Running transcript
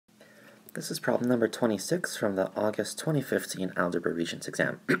This is problem number 26 from the August 2015 Algebra Regents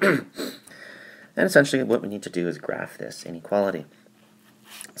exam. And essentially what we need to do is graph this inequality.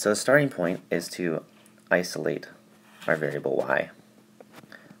 So the starting point is to isolate our variable y.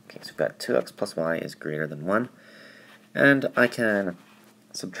 Okay, so we've got 2x plus y is greater than 1, and I can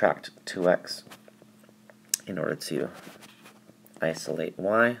subtract 2x in order to isolate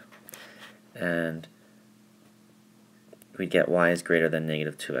y, and we get y is greater than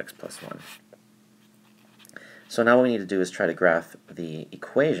negative 2x plus 1. So now what we need to do is try to graph the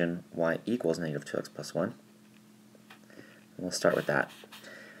equation y equals negative 2x plus 1. And we'll start with that.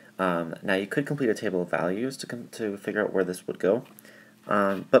 Now you could complete a table of values to figure out where this would go,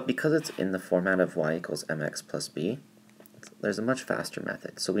 but because it's in the format of y equals mx plus b, there's a much faster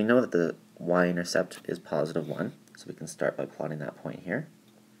method. So we know that the y-intercept is positive 1, so we can start by plotting that point here.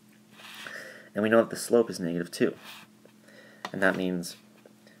 And we know that the slope is negative 2. And that means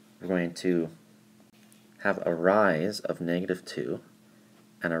we're going to have a rise of negative 2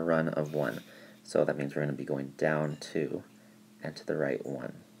 and a run of 1. So that means we're going to be going down 2 and to the right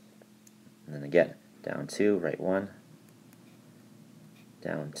 1. And then again, down 2, right 1,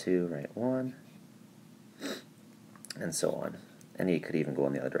 down 2, right 1, and so on. And you could even go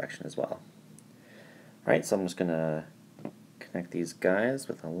in the other direction as well. Alright, so I'm just going to connect these guys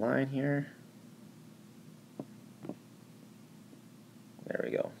with a line here. There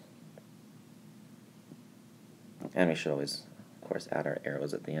we go. And we should always, of course, add our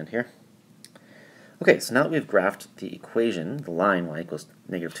arrows at the end here. Okay, so now that we've graphed the equation, the line y equals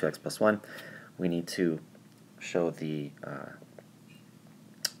negative 2x plus 1, we need to show the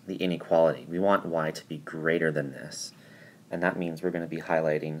inequality. We want y to be greater than this, and that means we're going to be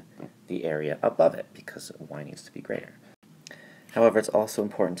highlighting the area above it because y needs to be greater. However, it's also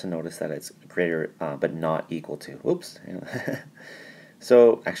important to notice that it's greater but not equal to. Whoops.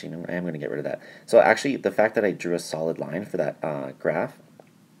 So actually, no, I am going to get rid of that. So actually, the fact that I drew a solid line for that graph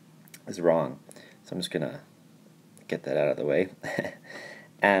is wrong. So I'm just going to get that out of the way.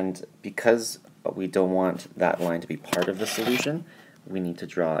 And because we don't want that line to be part of the solution, we need to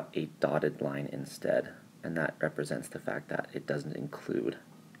draw a dotted line instead. And that represents the fact that it doesn't include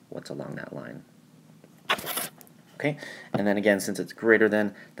what's along that line. Okay, and then again, since it's greater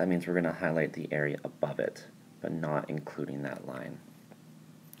than, that means we're going to highlight the area above it, but not including that line.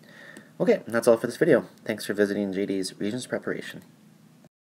 Okay, and that's all for this video. Thanks for visiting JD's Regents Preparation.